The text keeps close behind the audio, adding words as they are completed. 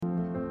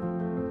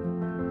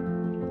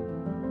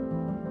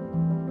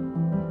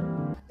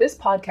This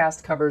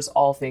podcast covers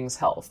all things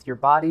health, your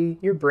body,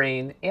 your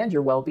brain, and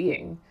your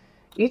well-being.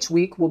 Each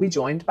week, we'll be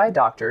joined by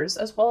doctors,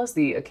 as well as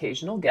the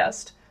occasional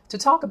guest, to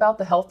talk about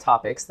the health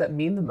topics that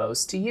mean the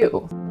most to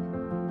you.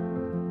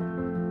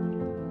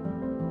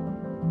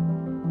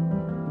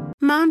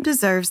 Mom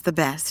deserves the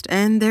best,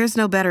 and there's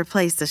no better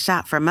place to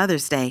shop for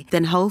Mother's Day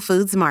than Whole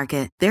Foods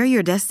Market. They're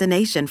your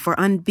destination for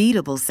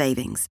unbeatable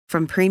savings,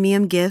 from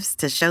premium gifts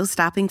to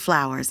show-stopping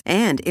flowers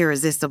and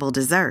irresistible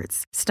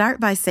desserts. Start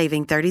by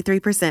saving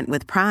 33%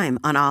 with Prime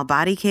on all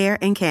body care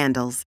and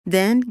candles.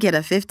 Then get a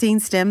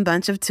 15-stem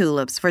bunch of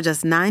tulips for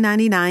just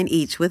 $9.99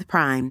 each with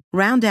Prime.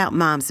 Round out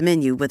Mom's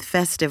menu with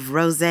festive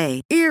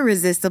rosé,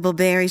 irresistible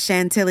berry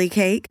chantilly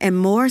cake, and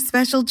more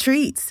special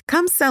treats.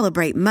 Come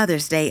celebrate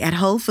Mother's Day at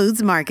Whole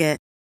Foods Market.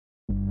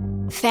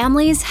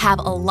 Families have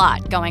a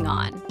lot going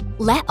on.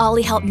 Let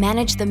Ollie help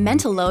manage the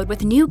mental load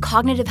with new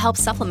cognitive help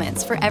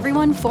supplements for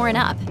everyone 4 and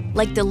up,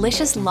 like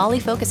delicious Lolly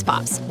Focus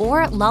Pops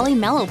or Lolly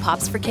Mellow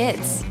Pops for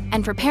kids.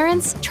 And for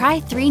parents, try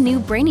 3 new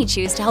Brainy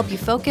Chews to help you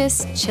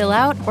focus, chill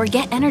out, or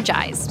get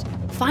energized.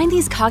 Find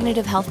these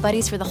cognitive health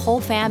buddies for the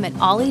whole fam at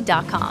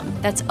ollie.com.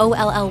 That's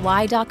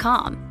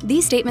OLLY.com.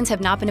 These statements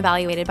have not been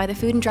evaluated by the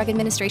Food and Drug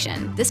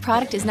Administration. This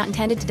product is not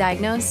intended to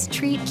diagnose,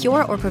 treat,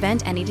 cure, or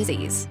prevent any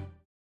disease.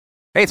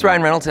 Hey, it's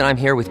Ryan Reynolds, and I'm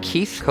here with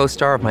Keith,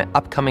 co-star of my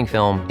upcoming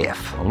film,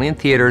 If, only in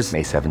theaters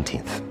May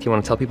 17th. Do you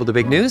want to tell people the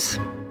big news?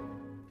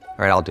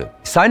 All right, I'll do it.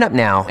 Sign up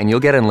now and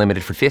you'll get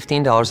unlimited for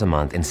 $15 a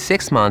month and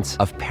 6 months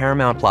of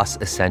Paramount Plus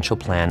Essential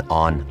Plan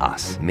on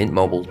us.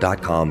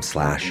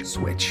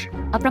 MintMobile.com/switch.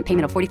 Upfront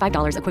payment of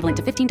 $45 equivalent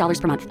to $15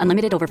 per month.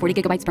 Unlimited over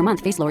 40 gigabytes per month.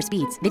 Face lower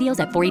speeds.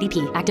 Videos at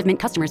 480p. Active Mint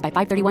customers by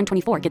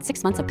 531.24 get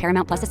 6 months of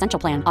Paramount Plus Essential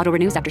Plan. Auto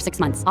renews after 6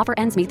 months. Offer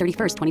ends May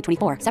 31st,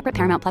 2024. Separate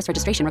Paramount Plus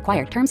registration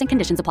required. Terms and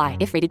conditions apply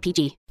if rated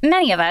PG.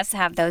 Many of us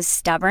have those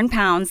stubborn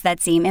pounds that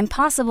seem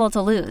impossible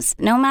to lose,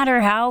 no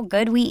matter how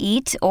good we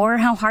eat or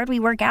how hard we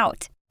work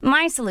out.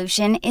 My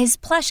solution is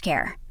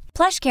PlushCare.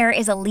 PlushCare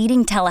is a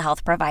leading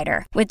telehealth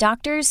provider with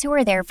doctors who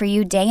are there for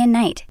you day and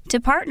night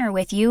to partner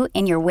with you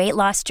in your weight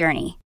loss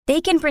journey.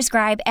 They can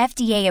prescribe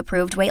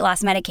FDA-approved weight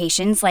loss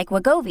medications like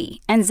Wegovy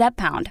and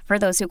Zepbound for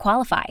those who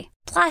qualify.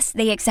 Plus,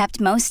 they accept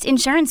most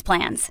insurance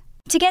plans.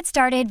 To get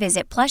started,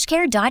 visit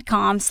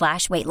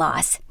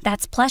plushcare.com/weightloss.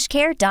 That's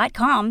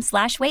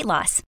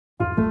plushcare.com/weightloss.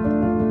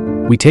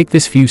 We take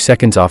this few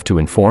seconds off to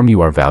inform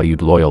you, our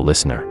valued loyal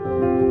listener,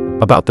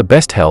 about the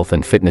best health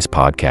and fitness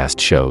podcast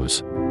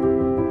shows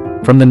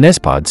from the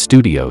Nespod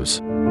Studios.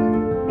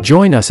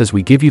 Join us as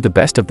we give you the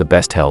best of the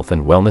best health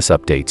and wellness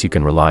updates you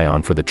can rely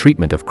on for the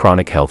treatment of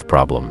chronic health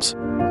problems.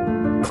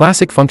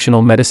 Classic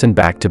functional medicine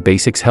back to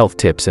basics health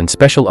tips and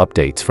special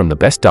updates from the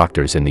best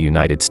doctors in the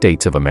United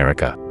States of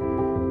America.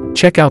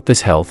 Check out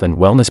this health and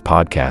wellness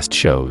podcast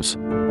shows.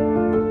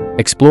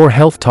 Explore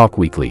Health Talk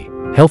Weekly,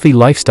 Healthy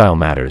Lifestyle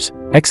Matters,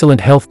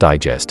 Excellent Health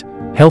Digest,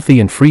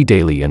 Healthy and Free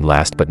Daily, and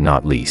last but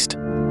not least,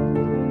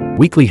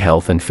 Weekly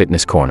Health and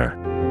Fitness Corner.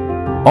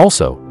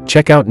 Also,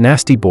 check out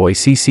Nasty Boy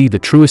CC, the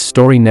truest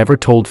story never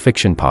told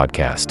fiction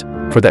podcast,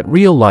 for that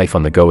real life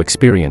on the go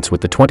experience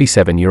with the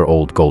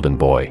 27-year-old golden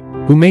boy,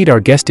 who made our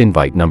guest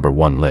invite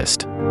 #1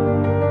 list.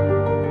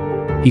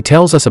 He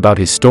tells us about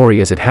his story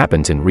as it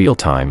happens in real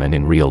time and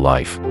in real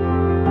life.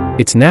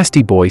 It's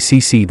Nasty Boy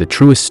CC, the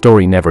truest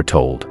story never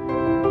told.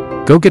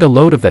 Go get a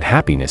load of that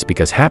happiness,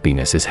 because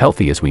happiness is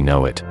healthy as we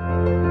know it.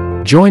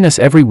 Join us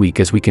every week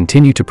as we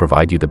continue to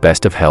provide you the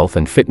best of health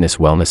and fitness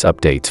wellness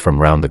updates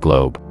from around the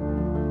globe.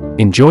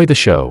 Enjoy the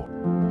show.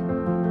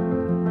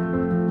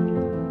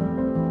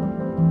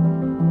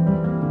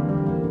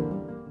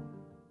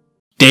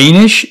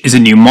 DANISH is a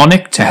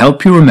mnemonic to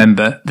help you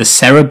remember the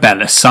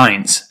cerebellar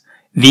signs.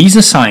 These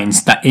are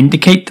signs that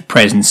indicate the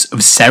presence of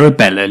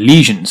cerebellar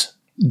lesions.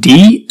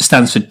 D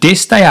stands for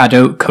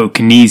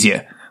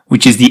dysdiadochokinesia,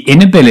 which is the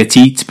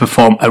inability to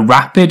perform a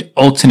rapid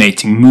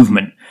alternating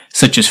movement,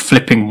 such as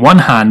flipping one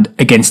hand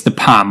against the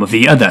palm of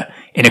the other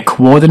in a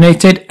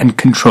coordinated and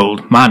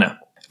controlled manner.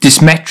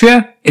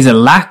 Dysmetria is a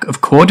lack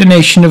of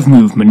coordination of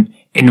movement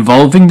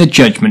involving the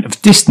judgment of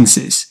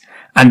distances,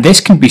 and this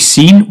can be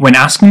seen when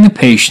asking the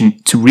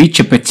patient to reach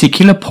a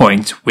particular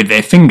point with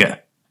their finger.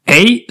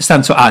 A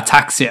stands for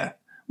ataxia,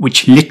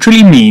 which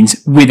literally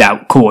means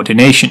without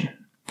coordination,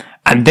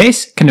 and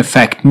this can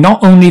affect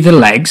not only the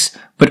legs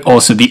but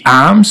also the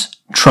arms,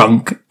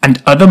 trunk,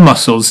 and other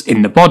muscles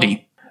in the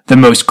body. The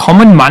most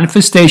common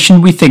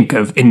manifestation we think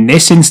of in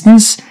this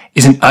instance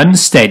is an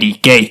unsteady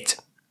gait.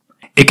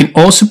 It can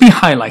also be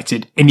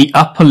highlighted in the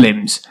upper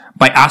limbs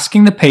by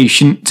asking the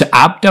patient to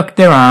abduct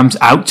their arms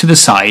out to the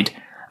side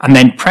and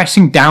then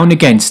pressing down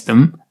against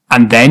them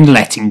and then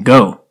letting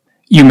go.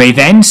 You may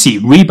then see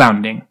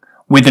rebounding,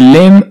 where the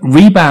limb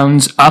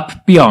rebounds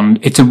up beyond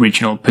its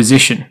original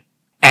position.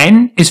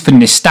 N is for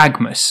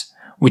nystagmus,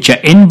 which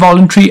are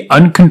involuntary,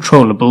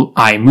 uncontrollable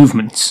eye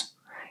movements.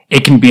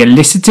 It can be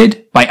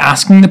elicited by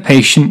asking the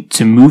patient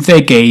to move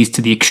their gaze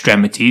to the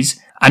extremities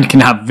and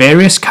can have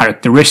various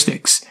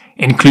characteristics,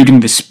 including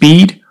the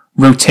speed,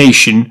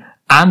 rotation,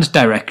 and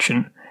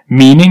direction,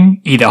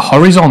 meaning either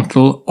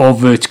horizontal or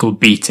vertical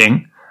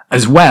beating,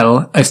 as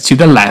well as to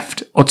the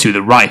left or to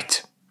the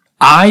right.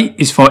 I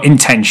is for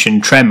intention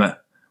tremor,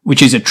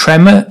 which is a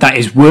tremor that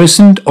is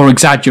worsened or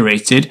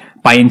exaggerated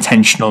by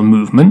intentional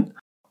movement,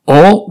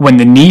 or when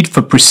the need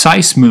for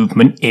precise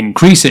movement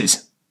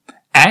increases.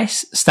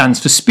 S stands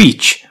for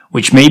speech,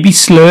 which may be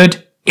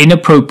slurred,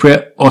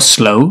 inappropriate, or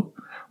slow,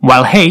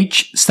 while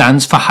H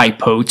stands for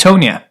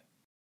hypotonia.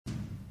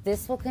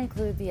 This will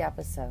conclude the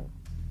episode.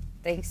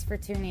 Thanks for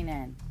tuning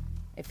in.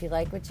 If you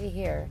like what you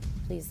hear,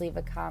 please leave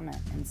a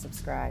comment and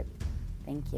subscribe. Thank you.